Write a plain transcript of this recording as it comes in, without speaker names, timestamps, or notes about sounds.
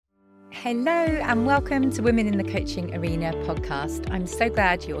Hello and welcome to Women in the Coaching Arena podcast. I'm so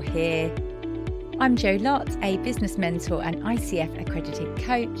glad you're here. I'm Jo Lott, a business mentor and ICF accredited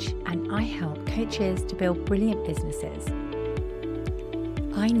coach, and I help coaches to build brilliant businesses.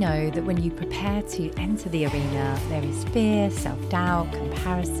 I know that when you prepare to enter the arena, there is fear, self-doubt,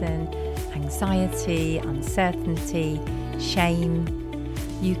 comparison, anxiety, uncertainty, shame.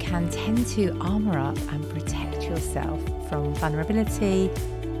 You can tend to armour up and protect yourself from vulnerability.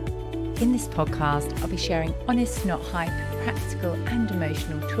 In this podcast, I'll be sharing honest, not hype, practical and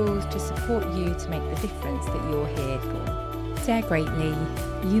emotional tools to support you to make the difference that you're here for. Dare greatly,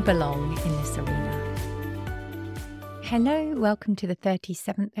 you belong in this arena. Hello, welcome to the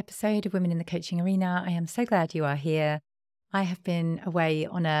 37th episode of Women in the Coaching Arena. I am so glad you are here. I have been away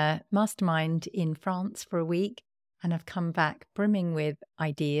on a mastermind in France for a week, and I've come back brimming with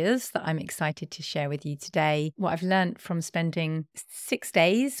ideas that I'm excited to share with you today. What I've learned from spending 6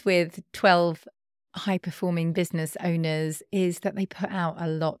 days with 12 high-performing business owners is that they put out a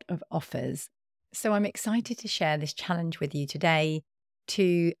lot of offers. So I'm excited to share this challenge with you today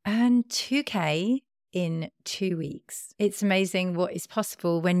to earn 2K in 2 weeks. It's amazing what is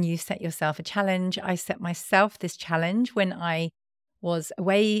possible when you set yourself a challenge. I set myself this challenge when I was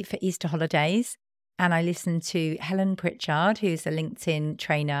away for Easter holidays. And I listened to Helen Pritchard, who's a LinkedIn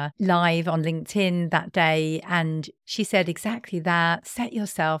trainer, live on LinkedIn that day. And she said exactly that. Set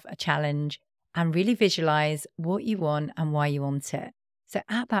yourself a challenge and really visualize what you want and why you want it. So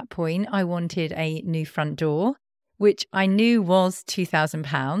at that point, I wanted a new front door, which I knew was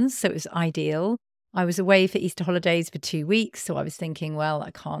 £2,000. So it was ideal. I was away for Easter holidays for 2 weeks. So I was thinking, well,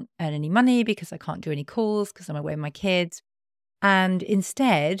 I can't earn any money because I can't do any calls because I'm away with my kids. And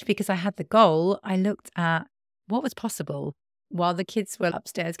instead, because I had the goal, I looked at what was possible while the kids were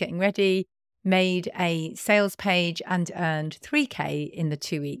upstairs getting ready, made a sales page and earned 3K in the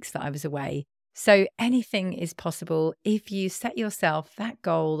 2 weeks that I was away. So anything is possible if you set yourself that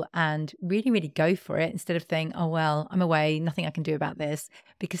goal and really, really go for it instead of saying, oh, well, I'm away, nothing I can do about this,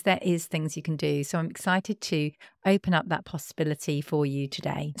 because there is things you can do. So I'm excited to open up that possibility for you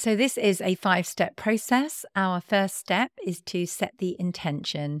today. So this is a 5-step process. Our first step is to set the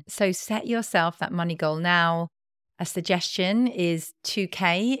intention. So set yourself that money goal now. A suggestion is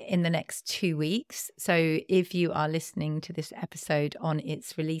 2K in the next 2 weeks. So if you are listening to this episode on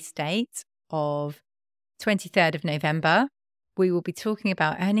its release date of 23rd of November, we will be talking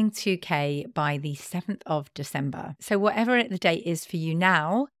about earning 2K by the 7th of December. So whatever the date is for you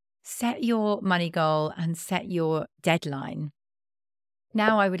now, set your money goal and set your deadline.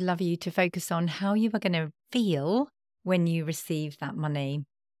 Now I would love you to focus on how you are going to feel when you receive that money.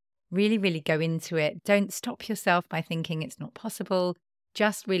 Really, really go into it. Don't stop yourself by thinking it's not possible.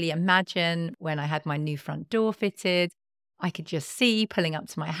 Just really imagine when I had my new front door fitted, I could just see pulling up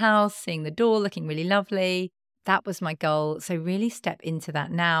to my house, seeing the door looking really lovely. That was my goal. So really step into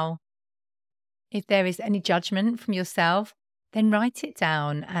that now. If there is any judgment from yourself, then write it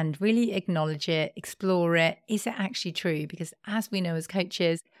down and really acknowledge it, explore it. Is it actually true? Because as we know as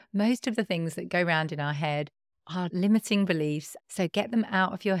coaches, most of the things that go around in our head are limiting beliefs. So get them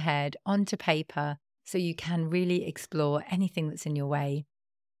out of your head onto paper so you can really explore anything that's in your way.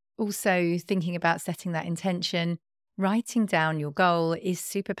 Also, thinking about setting that intention, writing down your goal is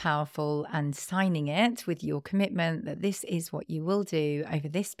super powerful, and signing it with your commitment that this is what you will do over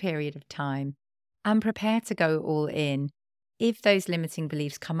this period of time, and prepare to go all in. If those limiting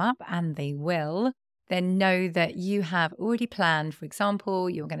beliefs come up, and they will, then know that you have already planned. For example,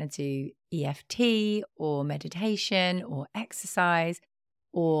 you're going to do EFT or meditation or exercise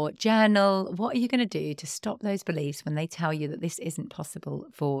or journal. What are you going to do to stop those beliefs when they tell you that this isn't possible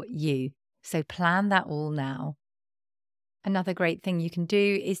for you? So plan that all now. Another great thing you can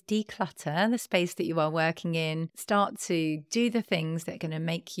do is declutter the space that you are working in. Start to do the things that are going to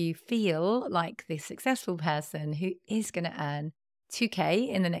make you feel like the successful person who is going to earn 2K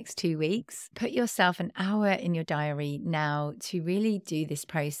in the next 2 weeks. Put yourself an hour in your diary now to really do this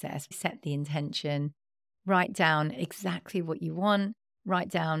process. Set the intention. Write down exactly what you want. Write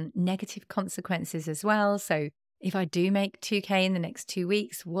down negative consequences as well. So if I do make 2K in the next 2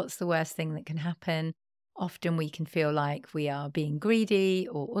 weeks, what's the worst thing that can happen? Often we can feel like we are being greedy,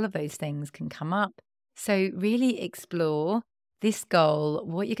 or all of those things can come up. So really explore this goal,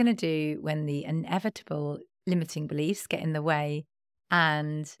 what you're going to do when the inevitable limiting beliefs get in the way,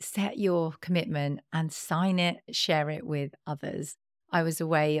 and set your commitment and sign it, share it with others. I was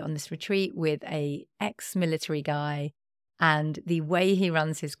away on this retreat with a ex-military guy, and the way he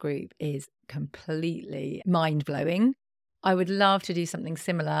runs his group is completely mind-blowing. I would love to do something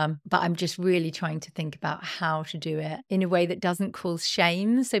similar, but I'm just really trying to think about how to do it in a way that doesn't cause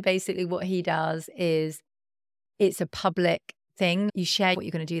shame. So basically what he does is it's a public thing. You share what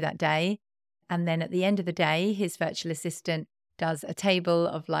you're going to do that day. And then at the end of the day, his virtual assistant does a table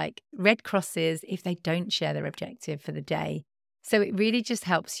of like red crosses if they don't share their objective for the day. So it really just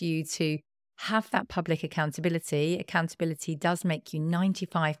helps you to have that public accountability. Accountability does make you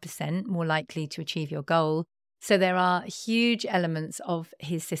 95% more likely to achieve your goal. So there are huge elements of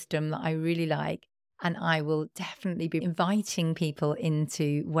his system that I really like. And I will definitely be inviting people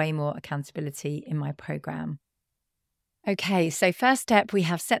into way more accountability in my program. Okay, so first step, we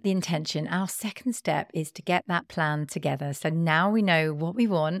have set the intention. Our second step is to get that plan together. So now we know what we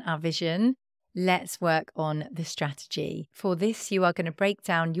want, our vision. Let's work on the strategy. For this, you are going to break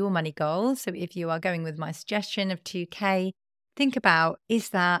down your money goal. So if you are going with my suggestion of 2K, think about, is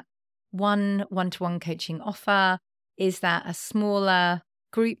that one-to-one coaching offer? Is that a smaller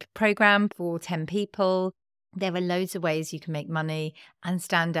group program for 10 people? There are loads of ways you can make money and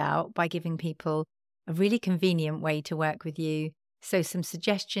stand out by giving people a really convenient way to work with you. So some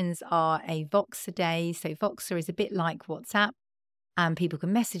suggestions are a Voxer day. So Voxer is a bit like WhatsApp, and people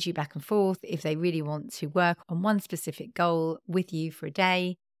can message you back and forth if they really want to work on one specific goal with you for a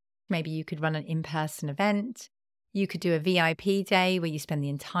day. Maybe you could run an in-person event. You could do a VIP day where you spend the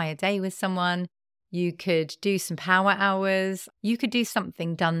entire day with someone. You could do some power hours. You could do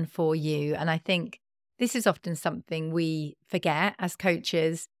something done for you. And I think this is often something we forget as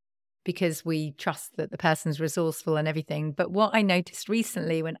coaches, because we trust that the person's resourceful and everything. But what I noticed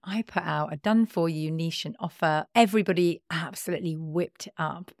recently when I put out a done for you niche and offer, everybody absolutely whipped it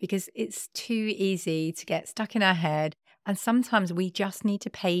up because it's too easy to get stuck in our head. And sometimes we just need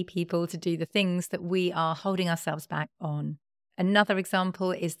to pay people to do the things that we are holding ourselves back on. Another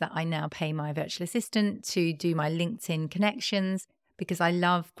example is that I now pay my virtual assistant to do my LinkedIn connections because I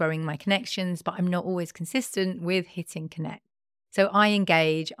love growing my connections, but I'm not always consistent with hitting connect. So I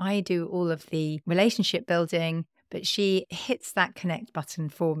engage, I do all of the relationship building, but she hits that connect button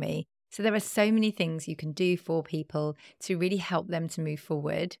for me. So there are so many things you can do for people to really help them to move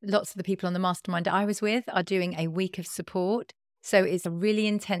forward. Lots of the people on the mastermind I was with are doing a week of support. So it's a really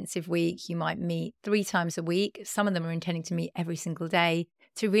intensive week. You might meet 3 times a week. Some of them are intending to meet every single day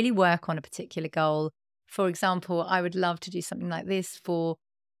to really work on a particular goal. For example, I would love to do something like this for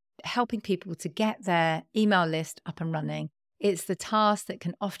helping people to get their email list up and running. It's the task that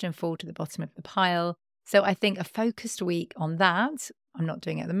can often fall to the bottom of the pile. So I think a focused week on that, I'm not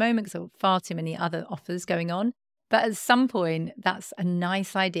doing it at the moment because I've got far too many other offers going on. But at some point, that's a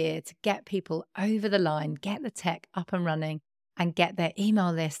nice idea to get people over the line, get the tech up and running, and get their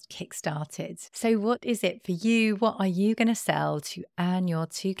email list kickstarted. So what is it for you? What are you going to sell to earn your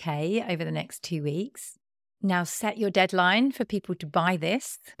 2K over the next 2 weeks? Now set your deadline for people to buy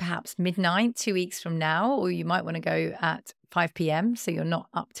this, perhaps midnight, 2 weeks from now, or you might want to go at 5 p.m. so you're not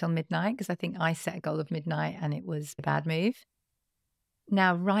up till midnight, because I think I set a goal of midnight and it was a bad move.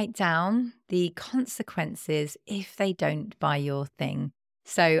 Now write down the consequences if they don't buy your thing.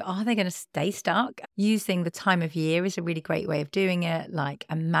 So are they going to stay stuck? Using the time of year is a really great way of doing it. Like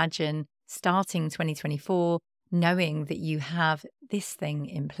imagine starting 2024, knowing that you have this thing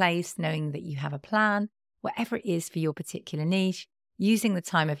in place, knowing that you have a plan, whatever it is for your particular niche. Using the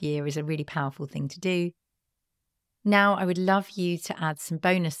time of year is a really powerful thing to do. Now, I would love you to add some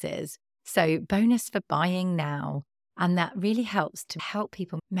bonuses. So bonus for buying now. And that really helps to help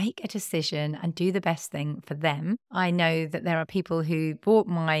people make a decision and do the best thing for them. I know that there are people who bought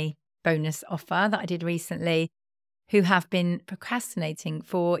my bonus offer that I did recently who have been procrastinating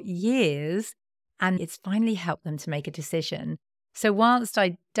for years, and it's finally helped them to make a decision. So whilst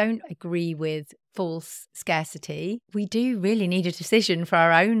I don't agree with false scarcity, we do really need a decision for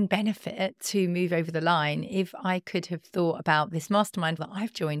our own benefit to move over the line. If I could have thought about this mastermind that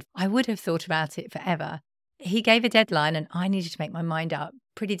I've joined, I would have thought about it forever. He gave a deadline and I needed to make my mind up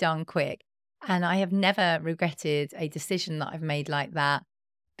pretty darn quick. And I have never regretted a decision that I've made like that,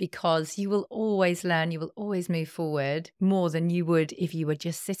 because you will always learn, you will always move forward more than you would if you were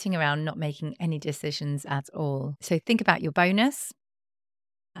just sitting around not making any decisions at all. So think about your bonus.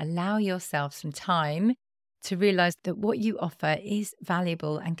 Allow yourself some time to realize that what you offer is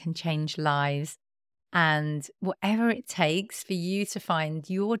valuable and can change lives. And whatever it takes for you to find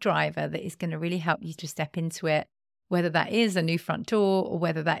your driver that is going to really help you to step into it, whether that is a new front door or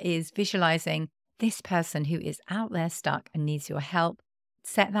whether that is visualizing this person who is out there stuck and needs your help,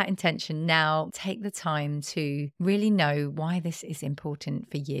 set that intention now. Take the time to really know why this is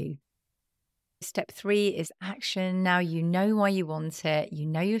important for you. Step 3 is action. Now you know why you want it. You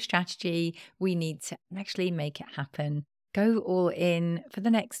know your strategy. We need to actually make it happen. Go all in for the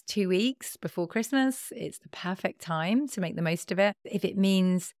next 2 weeks before Christmas. It's the perfect time to make the most of it. If it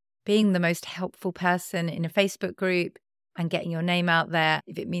means being the most helpful person in a Facebook group and getting your name out there,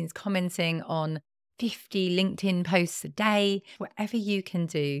 if it means commenting on 50 LinkedIn posts a day, whatever you can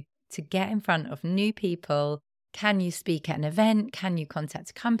do to get in front of new people. Can you speak at an event? Can you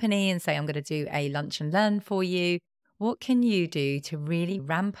contact a company and say, I'm going to do a lunch and learn for you? What can you do to really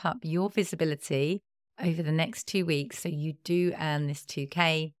ramp up your visibility over the next 2 weeks so you do earn this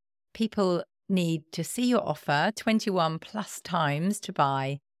 2K? People need to see your offer 21 plus times to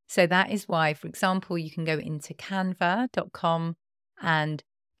buy. So that is why, for example, you can go into canva.com and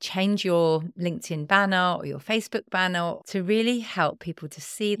change your LinkedIn banner or your Facebook banner to really help people to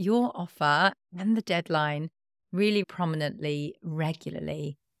see your offer and the deadline really prominently,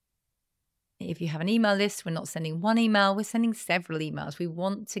 regularly. If you have an email list, we're not sending one email, we're sending several emails. We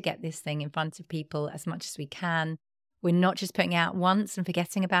want to get this thing in front of people as much as we can. We're not just putting it out once and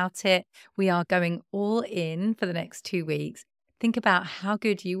forgetting about it. We are going all in for the next 2 weeks. Think about how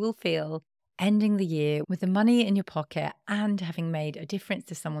good you will feel ending the year with the money in your pocket and having made a difference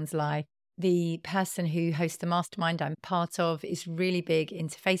to someone's life. The person who hosts the mastermind I'm part of is really big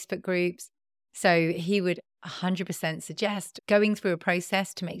into Facebook groups. So he would 100% suggest going through a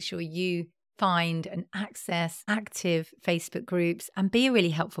process to make sure you find and access active Facebook groups and be a really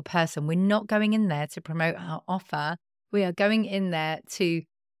helpful person. We're not going in there to promote our offer. We are going in there to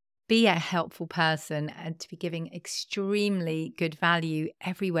be a helpful person and to be giving extremely good value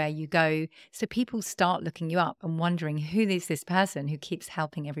everywhere you go. So people start looking you up and wondering, who is this person who keeps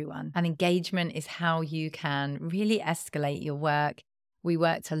helping everyone? And engagement is how you can really escalate your work. We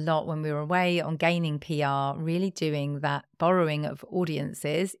worked a lot when we were away on gaining PR, really doing that borrowing of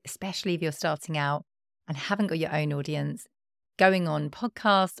audiences, especially if you're starting out and haven't got your own audience, going on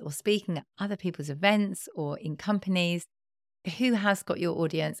podcasts or speaking at other people's events or in companies. Who has got your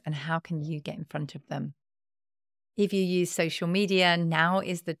audience and how can you get in front of them? If you use social media, now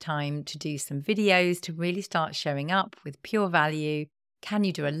is the time to do some videos to really start showing up with pure value. Can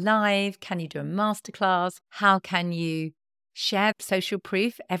you do a live? Can you do a masterclass? How can you share social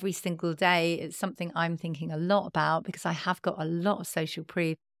proof every single day? It's something I'm thinking a lot about because I have got a lot of social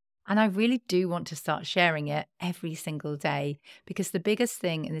proof and I really do want to start sharing it every single day, because the biggest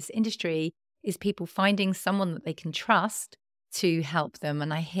thing in this industry is people finding someone that they can trust to help them.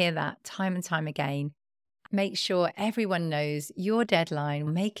 And I hear that time and time again. Make sure everyone knows your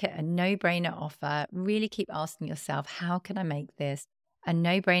deadline. Make it a no-brainer offer. Really keep asking yourself, how can I make this a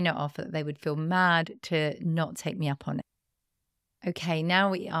no-brainer offer that they would feel mad to not take me up on it? Okay,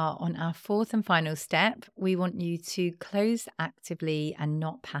 now we are on our fourth and final step. We want you to close actively and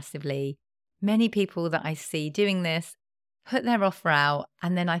not passively. Many people that I see doing this put their offer out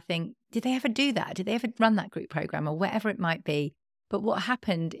and then I think, did they ever do that? Did they ever run that group program or whatever it might be? But what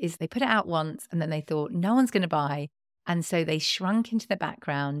happened is they put it out once and then they thought no one's going to buy. And so they shrunk into the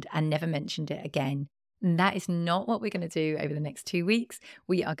background and never mentioned it again. And that is not what we're going to do over the next 2 weeks.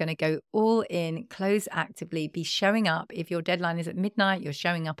 We are going to go all in, close actively, be showing up. If your deadline is at midnight, you're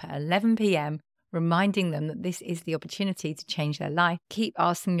showing up at 11 p.m., reminding them that this is the opportunity to change their life. Keep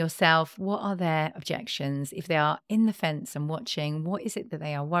asking yourself, what are their objections? If they are in the fence and watching, what is it that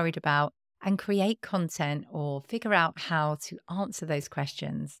they are worried about? And create content or figure out how to answer those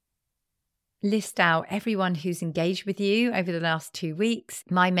questions. List out everyone who's engaged with you over the last 2 weeks.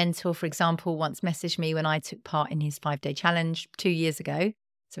 My mentor, for example, once messaged me when I took part in his 5-day challenge 2 years ago.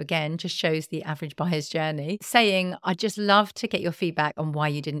 So again, just shows the average buyer's journey, saying, I'd just love to get your feedback on why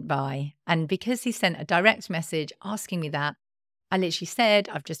you didn't buy. And because he sent a direct message asking me that, I literally said,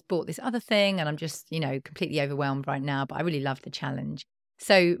 I've just bought this other thing and I'm just, completely overwhelmed right now, but I really love the challenge.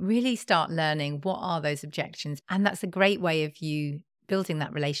 So really start learning what are those objections. And that's a great way of you building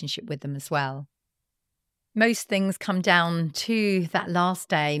that relationship with them as well. Most things come down to that last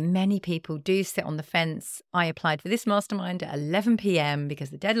day. Many people do sit on the fence. I applied for this mastermind at 11 p.m. because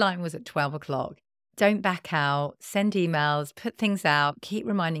the deadline was at 12 o'clock. Don't back out, send emails, put things out, keep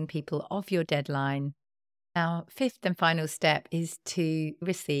reminding people of your deadline. Our fifth and final step is to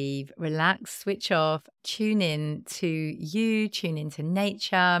receive, relax, switch off, tune in to you, tune into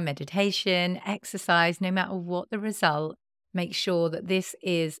nature, meditation, exercise, no matter what the result. Make sure that this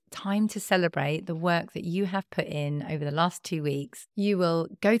is time to celebrate the work that you have put in over the last 2 weeks. You will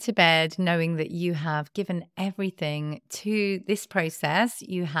go to bed knowing that you have given everything to this process.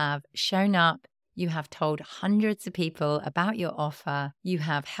 You have shown up. You have told hundreds of people about your offer. You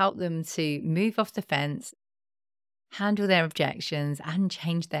have helped them to move off the fence, handle their objections, and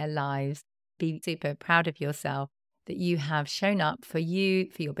change their lives. Be super proud of yourself that you have shown up for you,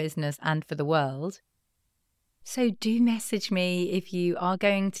 for your business, and for the world. So do message me if you are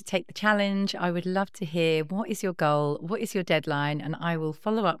going to take the challenge. I would love to hear, what is your goal? What is your deadline? And I will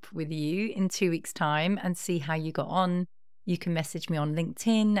follow up with you in 2 weeks' time and see how you got on. You can message me on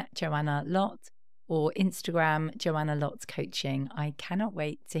LinkedIn, Joanna Lott, or Instagram, Joanna Lott Coaching. I cannot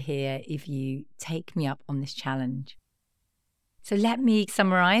wait to hear if you take me up on this challenge. So let me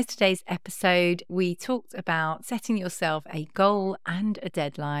summarize today's episode. We talked about setting yourself a goal and a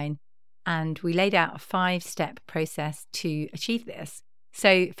deadline, and we laid out a 5-step process to achieve this.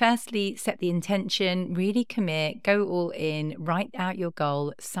 So firstly, set the intention, really commit, go all in, write out your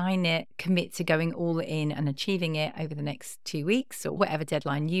goal, sign it, commit to going all in and achieving it over the next 2 weeks or whatever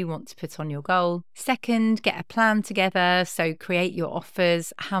deadline you want to put on your goal. Second, get a plan together. So create your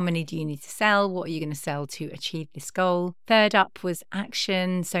offers. How many do you need to sell? What are you going to sell to achieve this goal? Third up was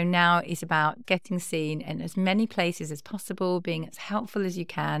action. So now it's about getting seen in as many places as possible, being as helpful as you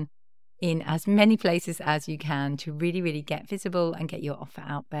can in as many places as you can to really, really get visible and get your offer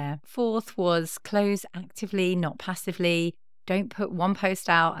out there. Fourth was close actively, not passively. Don't put one post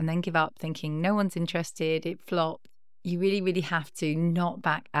out and then give up thinking no one's interested, it flopped. You really, really have to not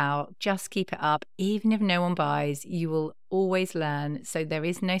back out. Just keep it up. Even if no one buys, you will always learn. So there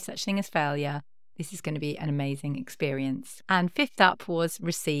is no such thing as failure. This is going to be an amazing experience. And fifth up was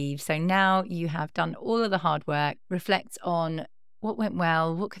receive. So now you have done all of the hard work. Reflect on what went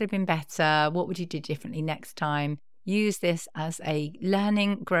well, what could have been better, what would you do differently next time? Use this as a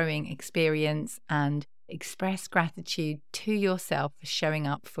learning, growing experience and express gratitude to yourself for showing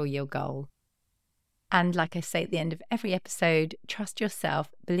up for your goal. And like I say at the end of every episode, trust yourself,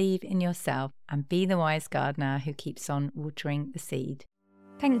 believe in yourself, and be the wise gardener who keeps on watering the seed.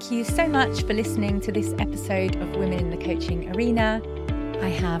 Thank you so much for listening to this episode of Women in the Coaching Arena. I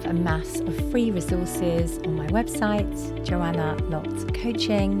have a mass of free resources on my website,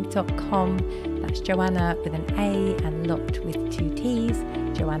 joannalottcoaching.com. That's Joanna with an A and Lott with 2 T's,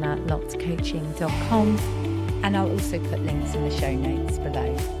 joannalottcoaching.com. And I'll also put links in the show notes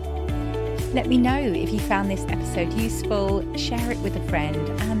below. Let me know if you found this episode useful, share it with a friend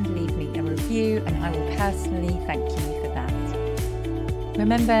and leave me a review, and I will personally thank you for that.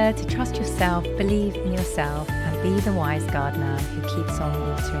 Remember to trust yourself, believe in yourself, and be the wise gardener who keeps on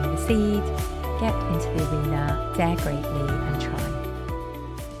watering the seed. Get into the arena, dare greatly, and try.